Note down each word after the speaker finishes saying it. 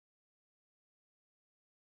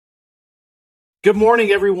Good morning,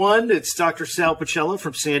 everyone. It's Dr. Sal Picella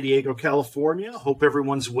from San Diego, California. Hope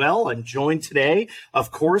everyone's well. I'm joined today, of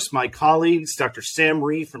course, my colleagues, Dr. Sam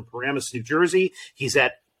Rhee from Paramus, New Jersey. He's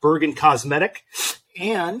at Bergen Cosmetic.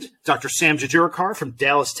 And Dr. Sam Jajurikar from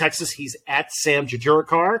Dallas, Texas. He's at Sam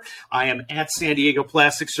Jajurikar. I am at San Diego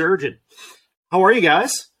Plastic Surgeon. How are you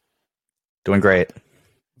guys? Doing great.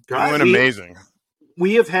 Doing amazing.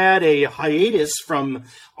 We have had a hiatus from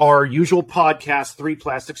our usual podcast, Three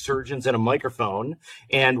Plastic Surgeons and a Microphone,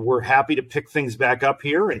 and we're happy to pick things back up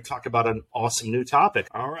here and talk about an awesome new topic.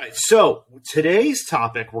 All right, so today's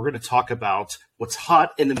topic, we're going to talk about what's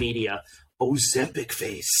hot in the media, Ozempic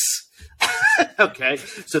face. Okay,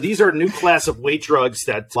 so these are a new class of weight drugs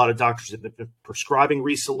that a lot of doctors have been prescribing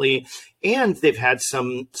recently, and they've had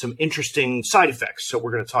some interesting side effects. So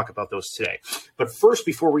we're going to talk about those today. But first,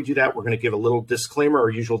 before we do that, we're going to give a little disclaimer, our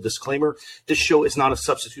usual disclaimer. This show is not a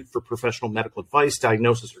substitute for professional medical advice,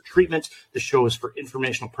 diagnosis, or treatment. The show is for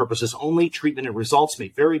informational purposes only. Treatment and results may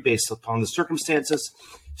vary based upon the circumstances,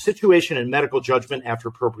 situation, and medical judgment. After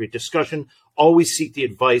appropriate discussion, always seek the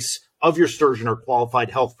advice of your surgeon or qualified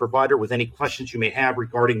health provider with any questions you may have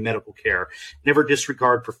regarding medical care. Never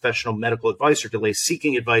disregard professional medical advice or delay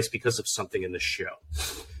seeking advice because of something in the show.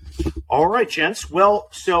 All right, gents. Well,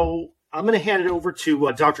 so I'm going to hand it over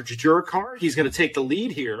to Dr. Jajurikar. He's going to take the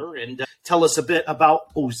lead here and tell us a bit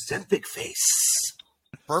about Ozempic face.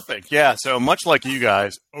 Perfect. Yeah. So much like you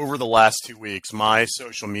guys, over the last 2 weeks, my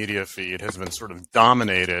social media feed has been sort of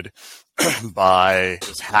dominated by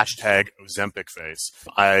this hashtag Ozempic face.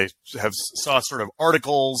 I have saw sort of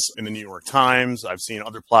articles in the New York Times. I've seen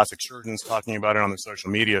other plastic surgeons talking about it on their social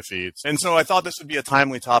media feeds. And so I thought this would be a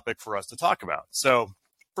timely topic for us to talk about. So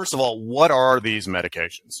first of all, what are these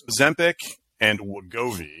medications? Ozempic and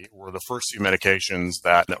Wegovy were the first two medications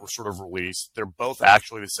that were sort of released. They're both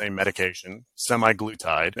actually the same medication,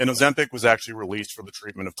 semaglutide. And Ozempic was actually released for the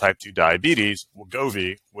treatment of type 2 diabetes.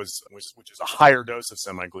 Wegovy, which is a higher dose of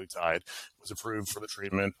semaglutide, was approved for the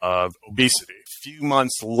treatment of obesity. A few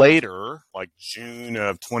months later, like June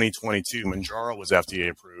of 2022, Mounjaro was FDA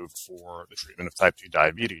approved for the treatment of type 2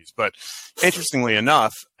 diabetes. But interestingly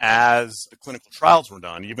enough, as the clinical trials were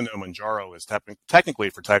done, even though Mounjaro is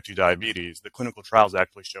technically for type 2 diabetes, the clinical trials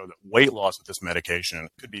actually show that weight loss with this medication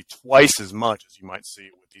could be twice as much as you might see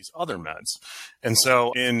with these other meds. And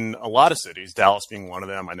so in a lot of cities, Dallas being one of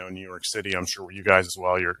them, I know New York City, I'm sure you guys as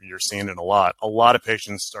well, you're seeing it a lot of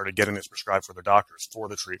patients started getting this prescribed for their doctors for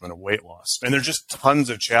the treatment of weight loss. And there's just tons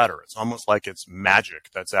of chatter. It's almost like it's magic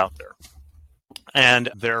that's out there. And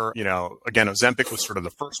there, again, Ozempic was sort of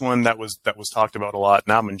the first one that was talked about a lot.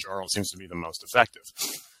 Now Mounjaro seems to be the most effective.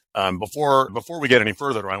 Before we get any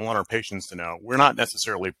further, I want our patients to know we're not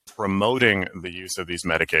necessarily promoting the use of these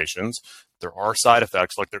medications. There are side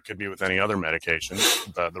effects like there could be with any other medication.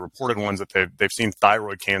 The reported ones that they've seen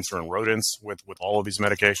thyroid cancer in rodents with all of these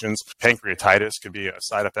medications. Pancreatitis could be a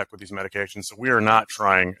side effect with these medications. So we are not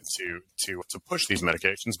trying to push these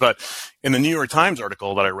medications. But in the New York Times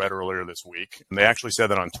article that I read earlier this week, they actually said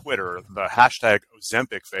that on Twitter, the hashtag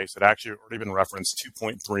Ozempic face had actually already been referenced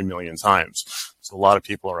 2.3 million times. So a lot of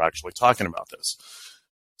people are actually talking about this.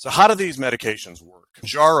 So how do these medications work?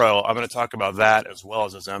 Mounjaro, I'm going to talk about that as well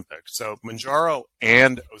as Ozempic. So Mounjaro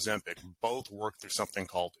and Ozempic both work through something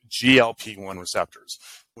called GLP-1 receptors,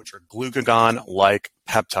 which are glucagon-like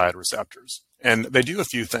peptide receptors. And they do a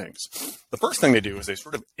few things. The first thing they do is they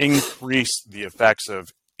sort of increase the effects of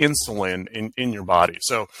insulin in your body.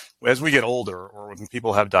 So as we get older, or when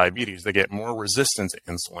people have diabetes, they get more resistant to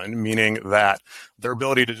insulin, meaning that their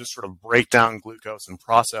ability to just sort of break down glucose and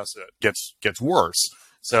process it gets worse.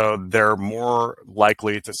 So they're more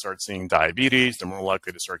likely to start seeing diabetes. They're more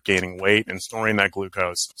likely to start gaining weight and storing that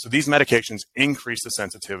glucose. So these medications increase the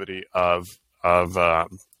sensitivity of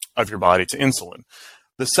your body to insulin.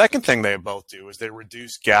 The second thing they both do is they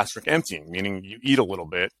reduce gastric emptying, meaning you eat a little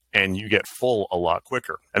bit and you get full a lot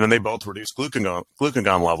quicker. And then they both reduce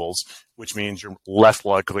glucagon levels, which means you're less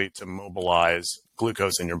likely to mobilize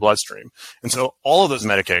glucose in your bloodstream. And so all of those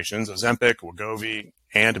medications, Ozempic, Wegovy,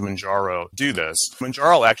 and Mounjaro do this.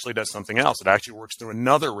 Mounjaro actually does something else. It actually works through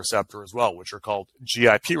another receptor as well, which are called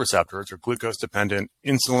GIP receptors, or glucose-dependent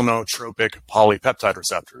insulinotropic polypeptide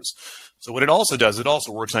receptors. So what it also does, it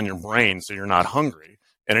also works on your brain so you're not hungry.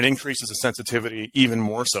 And it increases the sensitivity even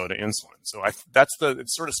more so to insulin. So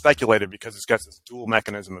it's sort of speculated because it's got this dual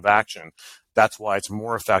mechanism of action. That's why it's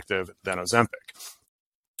more effective than Ozempic.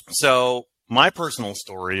 So my personal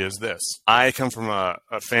story is this. I come from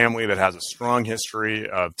a family that has a strong history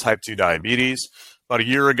of type 2 diabetes. About a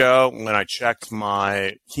year ago, when I checked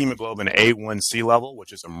my hemoglobin A1C level,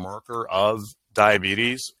 which is a marker of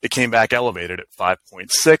diabetes, it came back elevated at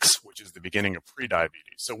 5.6, which is the beginning of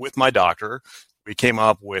prediabetes. So with my doctor, we came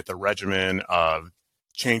up with a regimen of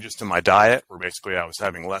changes to my diet where basically I was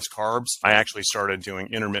having less carbs. I actually started doing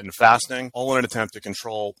intermittent fasting, all in an attempt to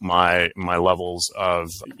control my levels of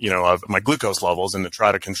my glucose levels and to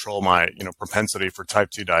try to control my, propensity for type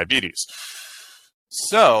 2 diabetes.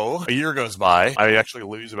 So a year goes by, I actually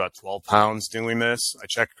lose about 12 pounds doing this. I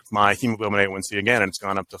check my hemoglobin A1C again, and it's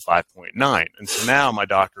gone up to 5.9. And so now my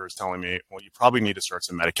doctor is telling me, well, you probably need to start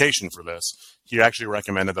some medication for this. He actually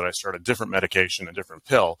recommended that I start a different medication, a different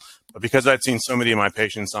pill. But because I'd seen so many of my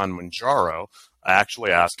patients on Mounjaro, I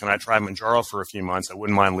actually asked, can I try Mounjaro for a few months? I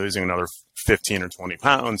wouldn't mind losing another 15 or 20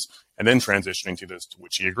 pounds and then transitioning to this,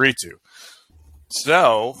 which he agreed to.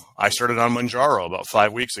 So I started on Mounjaro about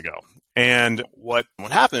 5 weeks ago. And what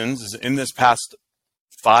happens is in this past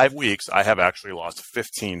 5 weeks, I have actually lost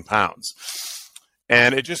 15 pounds.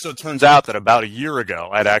 And it just so turns out that about a year ago,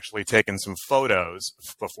 I'd actually taken some photos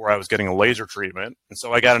before I was getting a laser treatment. And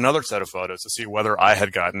so I got another set of photos to see whether I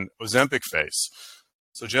had gotten Ozempic face.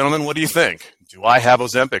 So gentlemen, what do you think? Do I have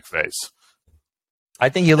Ozempic face? I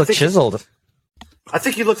think you look chiseled. I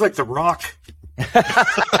think you look like The Rock.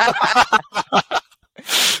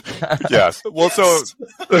 Yes. Well, yes.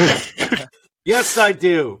 So yes, I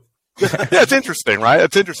do. Yeah, it's interesting, right?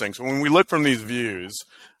 It's interesting. So when we look from these views,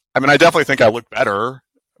 I mean, I definitely think I look better,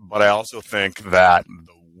 but I also think that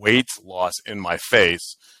the weight loss in my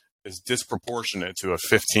face is disproportionate to a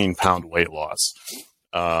 15-pound weight loss.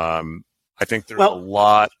 I think there's a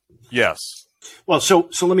lot. Yes. Well, so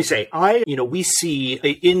let me say, we see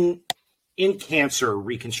in cancer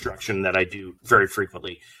reconstruction that I do very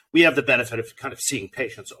frequently, we have the benefit of kind of seeing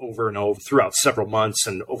patients over and over throughout several months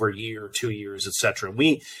and over a year, 2 years, et cetera.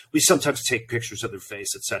 We sometimes take pictures of their face,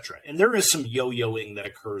 et cetera. And there is some yo-yoing that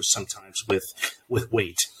occurs sometimes with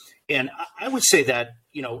weight. And I would say that,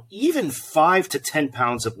 even 5 to 10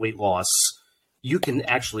 pounds of weight loss, you can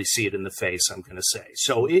actually see it in the face, I'm going to say.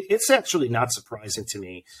 So it's actually not surprising to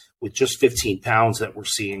me with just 15 pounds that we're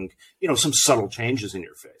seeing, some subtle changes in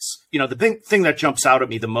your face. The big thing that jumps out at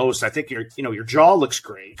me the most, I think your jaw looks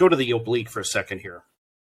great. Go to the oblique for a second here.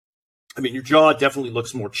 I mean, your jaw definitely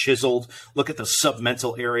looks more chiseled. Look at the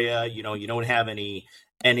submental area. You don't have any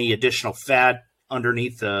additional fat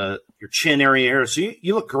underneath your chin area. So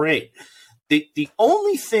you look great. The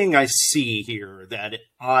only thing I see here that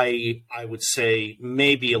I would say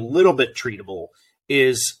may be a little bit treatable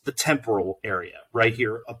is the temporal area right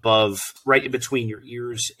here above, right in between your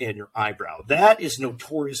ears and your eyebrow. That is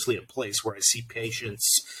notoriously a place where I see patients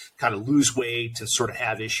kind of lose weight and sort of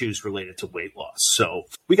have issues related to weight loss. So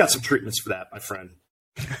we got some treatments for that, my friend.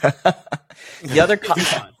 The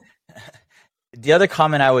other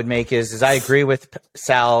comment I would make is I agree with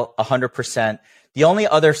Sal 100%. The only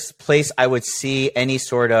other place I would see any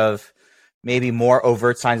sort of maybe more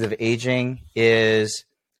overt signs of aging is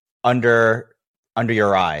under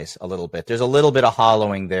your eyes a little bit. There's a little bit of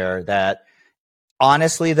hollowing there that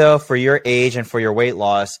honestly, though, for your age and for your weight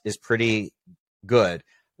loss is pretty good.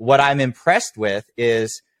 What I'm impressed with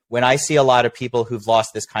is when I see a lot of people who've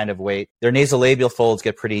lost this kind of weight, their nasolabial folds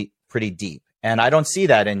get pretty deep. And I don't see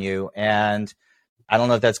that in you. And I don't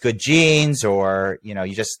know if that's good genes or,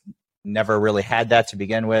 you just never really had that to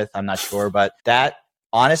begin with. I'm not sure. But that,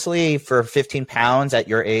 honestly, for 15 pounds at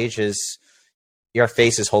your age, your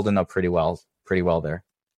face is holding up pretty well there.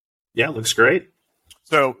 Yeah, it looks great.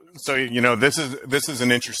 So this is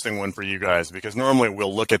an interesting one for you guys because normally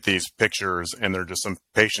we'll look at these pictures and they're just some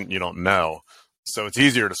patient you don't know. So it's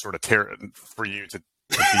easier to sort of for you to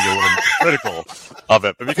be a little critical of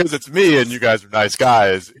it. But because it's me and you guys are nice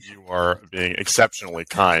guys, you are being exceptionally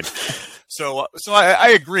kind. So I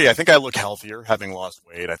agree. I think I look healthier having lost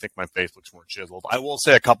weight. I think my face looks more chiseled. I will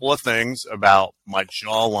say a couple of things about my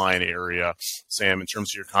jawline area, Sam, in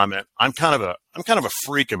terms of your comment. I'm kind of a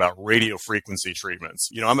freak about radio frequency treatments.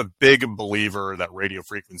 I'm a big believer that radio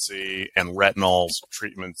frequency and retinol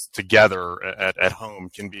treatments together at home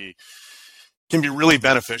can be really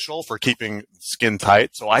beneficial for keeping skin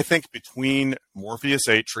tight. So I think between Morpheus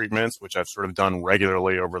 8 treatments, which I've sort of done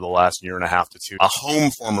regularly over the last year and a half to two, a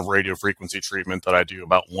home form of radio frequency treatment that I do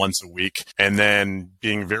about once a week, and then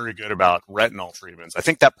being very good about retinol treatments, I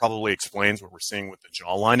think that probably explains what we're seeing with the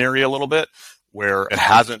jawline area a little bit, where it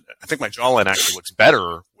hasn't, I think my jawline actually looks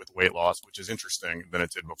better with weight loss, which is interesting than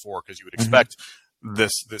it did before, because you would expect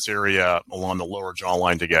this area along the lower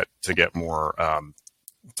jawline to get more,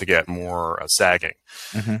 to get more sagging.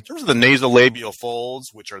 Mm-hmm. In terms of the nasolabial folds,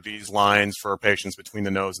 which are these lines for patients between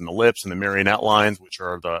the nose and the lips, and the marionette lines, which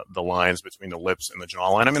are the lines between the lips and the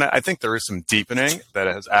jawline. I mean, I think there is some deepening that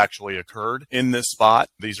has actually occurred in this spot.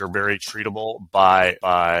 These are very treatable by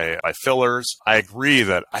fillers. I agree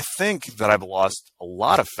that I think that I've lost a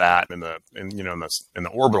lot of fat in the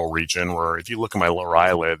orbital region, where if you look at my lower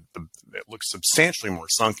eyelid, it looks substantially more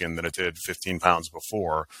sunken than it did 15 pounds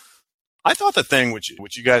before. I thought the thing which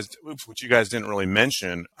you guys didn't really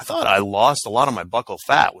mention, I thought I lost a lot of my buccal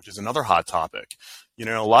fat, which is another hot topic. You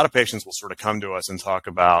know, a lot of patients will sort of come to us and talk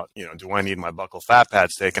about, you know, do I need my buccal fat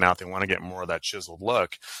pads taken out? They want to get more of that chiseled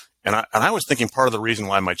look. And I was thinking part of the reason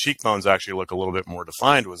why my cheekbones actually look a little bit more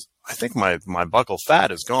defined was I think my buccal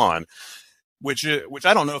fat is gone. Which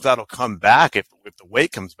I don't know if that'll come back if the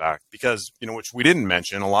weight comes back, because, you know, which we didn't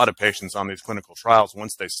mention, a lot of patients on these clinical trials,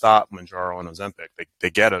 once they stop Mounjaro and Ozempic,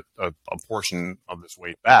 they get a portion of this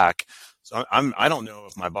weight back. So I don't know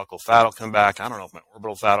if my buccal fat will come back. I don't know if my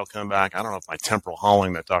orbital fat will come back. I don't know if my temporal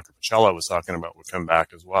hauling that Dr. Pacello was talking about would come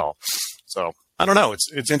back as well. So I don't know.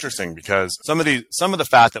 It's interesting because some of the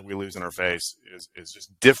fat that we lose in our face is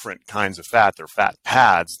just different kinds of fat. They're fat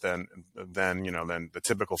pads than the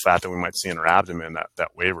typical fat that we might see in our abdomen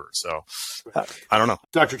that wavers. So I don't know.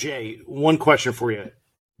 Dr. J, one question for you.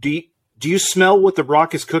 Do you smell what the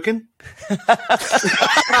Rock is cooking?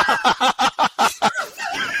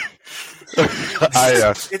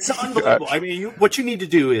 It's unbelievable. I mean, what you need to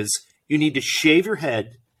do is you need to shave your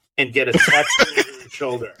head and get a tattoo on your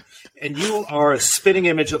shoulder. And you are a spitting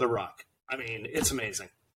image of the Rock. I mean, it's amazing.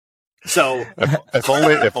 So if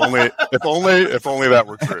only that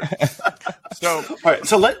were true. So all right.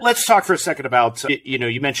 So let's talk for a second about,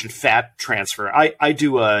 you mentioned fat transfer. I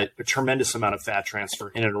do a tremendous amount of fat transfer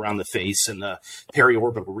in and around the face and the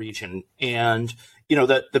periorbital region. And,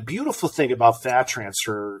 the beautiful thing about fat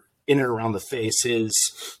transfer in and around the face is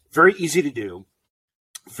very easy to do,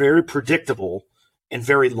 very predictable, and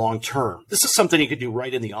very long-term. This is something you could do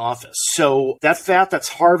right in the office. So that fat that's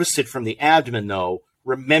harvested from the abdomen, though,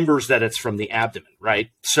 remembers that it's from the abdomen, right?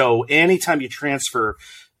 So anytime you transfer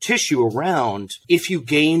tissue around, if you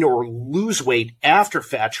gain or lose weight after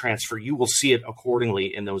fat transfer, you will see it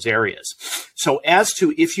accordingly in those areas. So as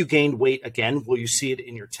to if you gained weight again, will you see it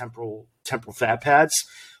in your temporal fat pads?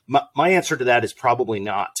 My answer to that is probably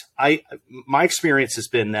not. My experience has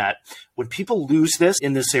been that when people lose this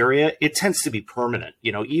in this area, it tends to be permanent.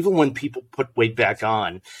 Even when people put weight back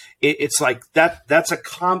on, it's like that's a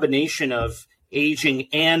combination of aging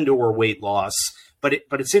and or weight loss. But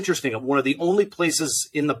it's interesting. One of the only places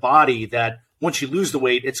in the body that once you lose the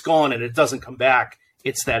weight, it's gone and it doesn't come back.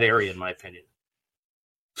 It's that area, in my opinion.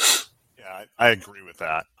 Yeah, I agree with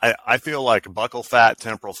that. I feel like buccal fat,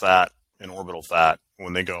 temporal fat, and orbital fat,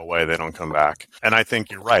 when they go away, they don't come back. And I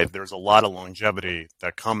think you're right. There's a lot of longevity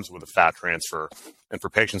that comes with a fat transfer. And for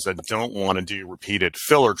patients that don't want to do repeated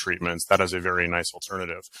filler treatments, that is a very nice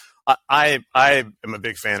alternative. I am a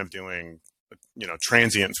big fan of doing,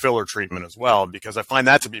 transient filler treatment as well, because I find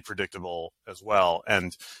that to be predictable as well.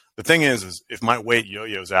 And the thing is if my weight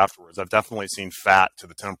yo-yos afterwards, I've definitely seen fat to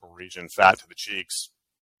the temporal region, fat to the cheeks,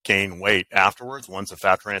 gain weight afterwards once a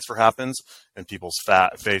fat transfer happens, and people's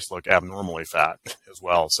face look abnormally fat as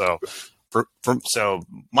well. So so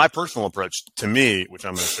my personal approach to me, which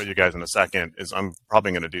I'm going to show you guys in a second, is I'm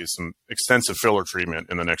probably going to do some extensive filler treatment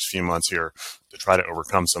in the next few months here to try to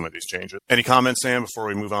overcome some of these changes. Any comments, Sam, before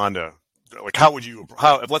we move on to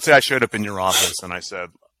if let's say I showed up in your office and I said,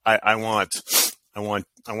 I want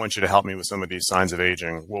you to help me with some of these signs of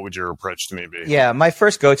aging, what would your approach to me be? Yeah, my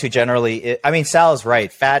first go-to generally, Sal is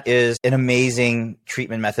right. Fat is an amazing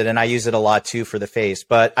treatment method, and I use it a lot too for the face.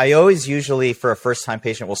 But I always usually, for a first-time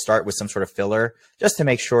patient, will start with some sort of filler just to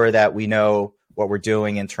make sure that we know what we're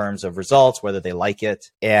doing in terms of results, whether they like it.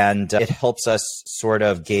 And it helps us sort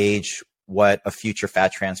of gauge what a future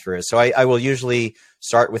fat transfer is. So I will usually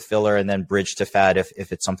start with filler and then bridge to fat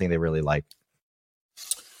if it's something they really like.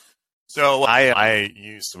 So I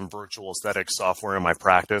use some virtual aesthetics software in my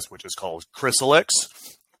practice, which is called Chrysalix.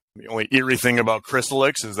 The only eerie thing about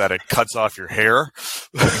Chrysalix is that it cuts off your hair.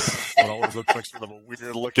 It always looks like sort of a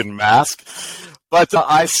weird looking mask. But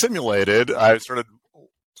I started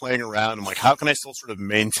playing around. I'm like, how can I still sort of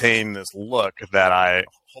maintain this look that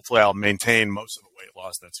hopefully I'll maintain most of the weight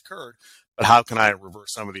loss that's occurred, but how can I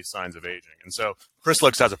reverse some of these signs of aging? And so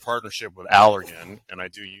Chrysalix has a partnership with Allergan, and I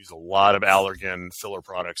do use a lot of Allergan filler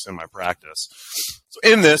products in my practice. So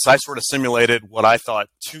in this, I sort of simulated what I thought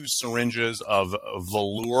 2 syringes of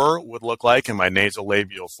Velour would look like in my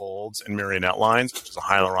nasolabial folds and marionette lines, which is a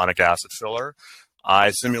hyaluronic acid filler.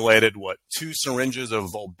 I simulated what 2 syringes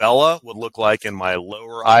of Volbella would look like in my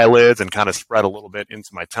lower eyelids and kind of spread a little bit into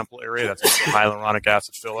my temple area. That's a hyaluronic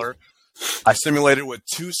acid filler. I simulated what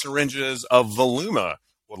 2 syringes of Voluma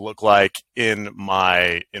would look like in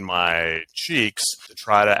my cheeks to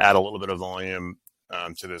try to add a little bit of volume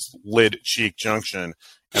to this lid cheek junction.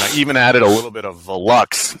 And I even added a little bit of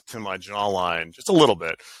Volux to my jawline, just a little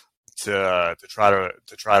bit, to try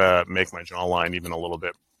to make my jawline even a little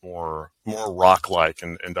bit more rock-like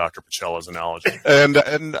in Dr. Pacella's analogy. And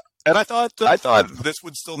I thought this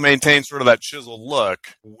would still maintain sort of that chiseled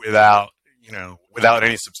look without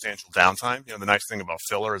any substantial downtime. The nice thing about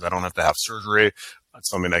filler is I don't have to have surgery. It's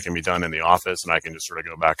something that can be done in the office, and I can just sort of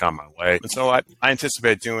go back on my way. And so I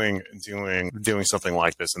anticipate doing something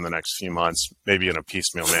like this in the next few months, maybe in a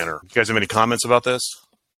piecemeal manner. You guys have any comments about this?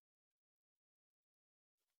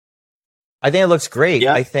 I think it looks great.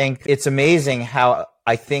 Yeah. I think it's amazing how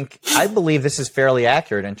I believe this is fairly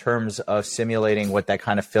accurate in terms of simulating what that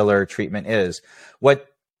kind of filler treatment is. What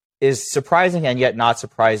is surprising and yet not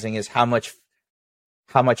surprising is how much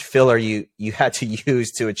filler you had to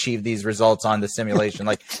use to achieve these results on the simulation.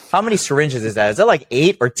 Like, how many syringes is that? Is that like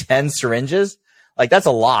 8 or 10 syringes? Like, that's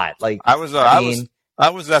a lot. Like, I was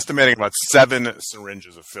estimating about 7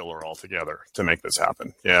 syringes of filler altogether to make this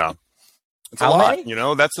happen. Yeah. It's a lot.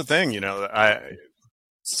 Many? That's the thing.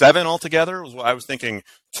 7 altogether was what I was thinking.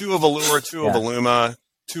 2 of Allure, 2 of Voluma,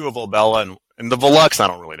 2 of Volbella, and the Volux. I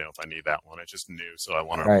don't really know if I need that one. It's just new, so I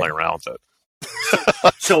want to play around with it.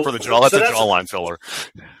 So for the jaw, that's a jawline filler.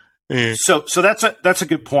 So that's a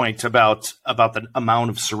good point about the amount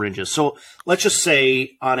of syringes. So let's just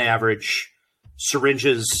say on average,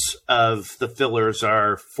 syringes of the fillers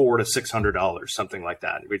are $400 to $600, something like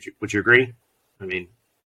that. Would you agree? I mean,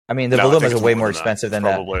 the Voluma is way more expensive than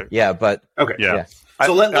that. Yeah, but okay, yeah.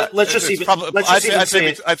 So let's just even I'd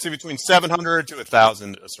say between $700 to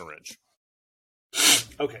 $1,000 a syringe.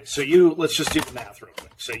 Okay, so let's just do the math real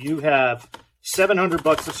quick. So you have $700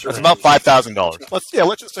 a syringe. That's about $5,000.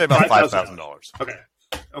 Let's just say about $5,000.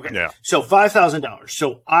 Okay. Yeah. So $5,000.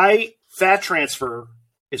 So fat transfer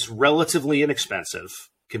is relatively inexpensive.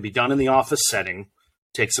 Can be done in the office setting.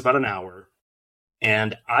 Takes about an hour.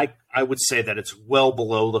 And I would say that it's well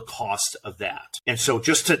below the cost of that. And so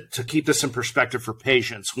just to keep this in perspective for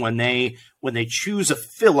patients, when they choose a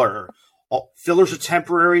filler, fillers are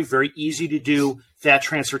temporary, very easy to do. Fat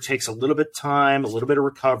transfer takes a little bit of time, a little bit of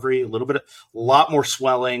recovery, a lot more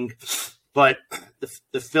swelling. But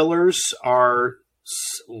the fillers are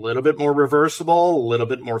a little bit more reversible, a little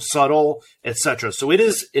bit more subtle, etc. So it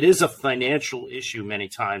is a financial issue many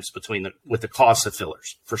times with the cost of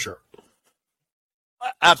fillers, for sure.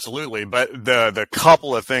 Absolutely, but the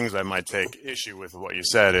couple of things I might take issue with what you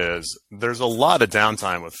said is there's a lot of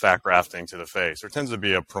downtime with fat grafting to the face. There tends to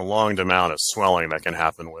be a prolonged amount of swelling that can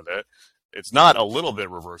happen with it. It's not a little bit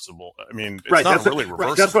reversible. I mean, it's not really reversible.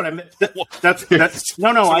 Right, that's what I meant. That's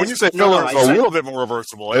no. So when you say filler is a little bit more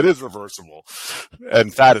reversible, it is reversible,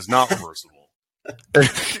 and fat is not reversible.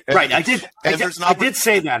 Right, I did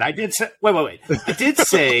say that. I did say. Wait. I did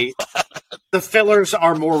say the fillers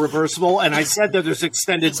are more reversible, and I said that there's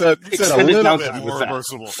extended a little bit more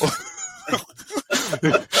reversible.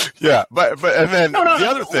 Yeah, but and then the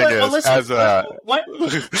other thing is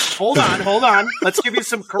hold on. Let's give you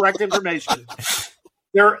some correct information.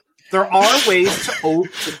 There are ways to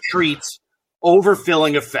treat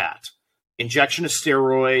overfilling of fat. Injection of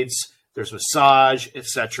steroids. There's massage,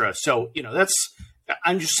 etc. So,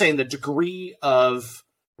 I'm just saying the degree of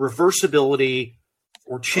reversibility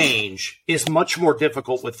or change is much more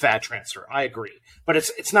difficult with fat transfer. I agree. But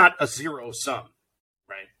it's not a zero sum,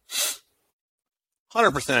 right?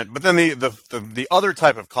 100%. But then the other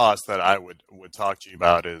type of cost that I would talk to you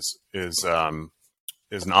about is an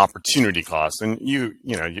opportunity cost. And you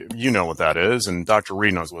know what that is, and Dr.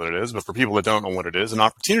 Reed knows what it is, but for people that don't know what it is, an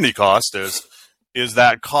opportunity cost is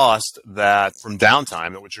that cost that from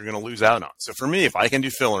downtime that which you're going to lose out on. So for me, if I can do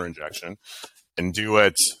filler injection and do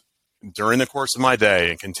it during the course of my day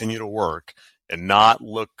and continue to work and not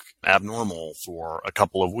look abnormal for a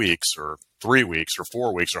couple of weeks or 3 weeks or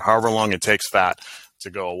 4 weeks or however long it takes fat to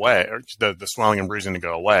go away, or the swelling and bruising to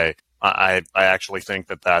go away, I actually think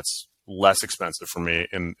that that's less expensive for me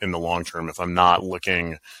in the long term if I'm not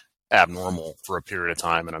looking abnormal for a period of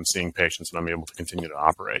time and I'm seeing patients and I'm able to continue to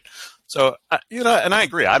operate. So, and I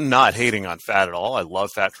agree. I'm not hating on fat at all. I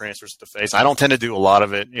love fat transfers to the face. I don't tend to do a lot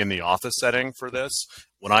of it in the office setting for this.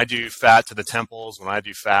 When I do fat to the temples, when I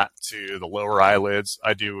do fat to the lower eyelids,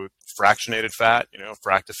 I do fractionated fat,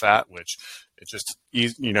 fractifat, which it's just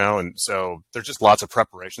easy, and so there's just lots of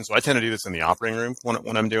preparation. So I tend to do this in the operating room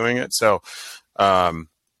when I'm doing it. So,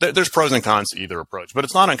 there's pros and cons to either approach, but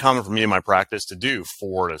it's not uncommon for me in my practice to do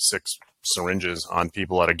 4 to 6 syringes on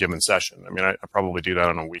people at a given session. I mean, I probably do that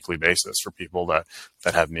on a weekly basis for people that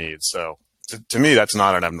have needs. So to me, that's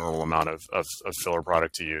not an abnormal amount of filler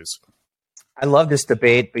product to use. I love this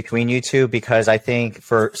debate between you two because I think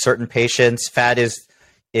for certain patients, fat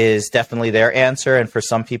is definitely their answer, and for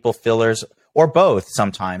some people, fillers or both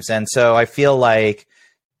sometimes. And so I feel like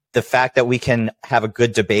the fact that we can have a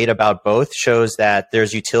good debate about both shows that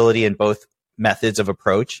there's utility in both methods of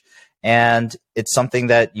approach, and it's something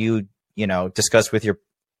that you discuss with your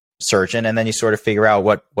surgeon, and then you sort of figure out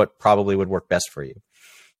what probably would work best for you.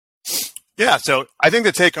 Yeah, so I think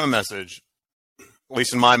the take-home message, at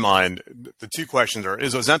least in my mind, the two questions are: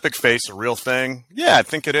 is Ozempic face a real thing? Yeah, I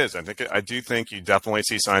think it is. I do think you definitely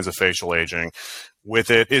see signs of facial aging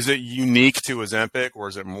with it. Is it unique to Ozempic, or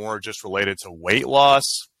is it more just related to weight loss?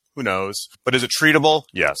 Who knows? But is it treatable?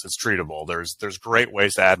 Yes, it's treatable. There's great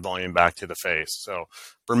ways to add volume back to the face. So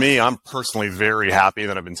for me, I'm personally very happy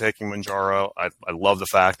that I've been taking Mounjaro. I love the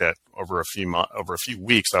fact that over a few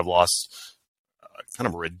weeks, I've lost kind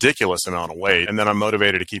of a ridiculous amount of weight, and then I'm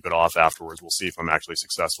motivated to keep it off afterwards. We'll see if I'm actually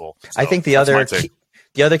successful. So I think the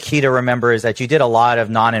other key to remember is that you did a lot of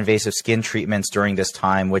non-invasive skin treatments during this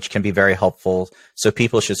time, which can be very helpful. So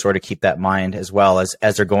people should sort of keep that in mind as well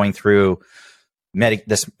as they're going through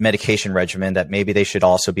this medication regimen, that maybe they should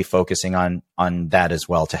also be focusing on that as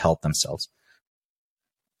well to help themselves.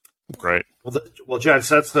 Great. Well, Jens,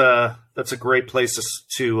 that's a great place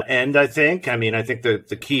to end, I think. I mean, I think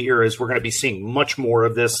the key here is we're going to be seeing much more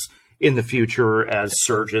of this in the future as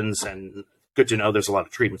surgeons, and good to know there's a lot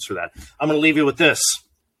of treatments for that. I'm going to leave you with this.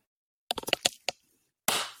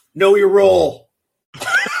 Know your role.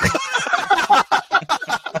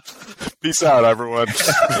 Peace out, everyone.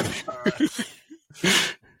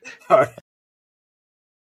 All right.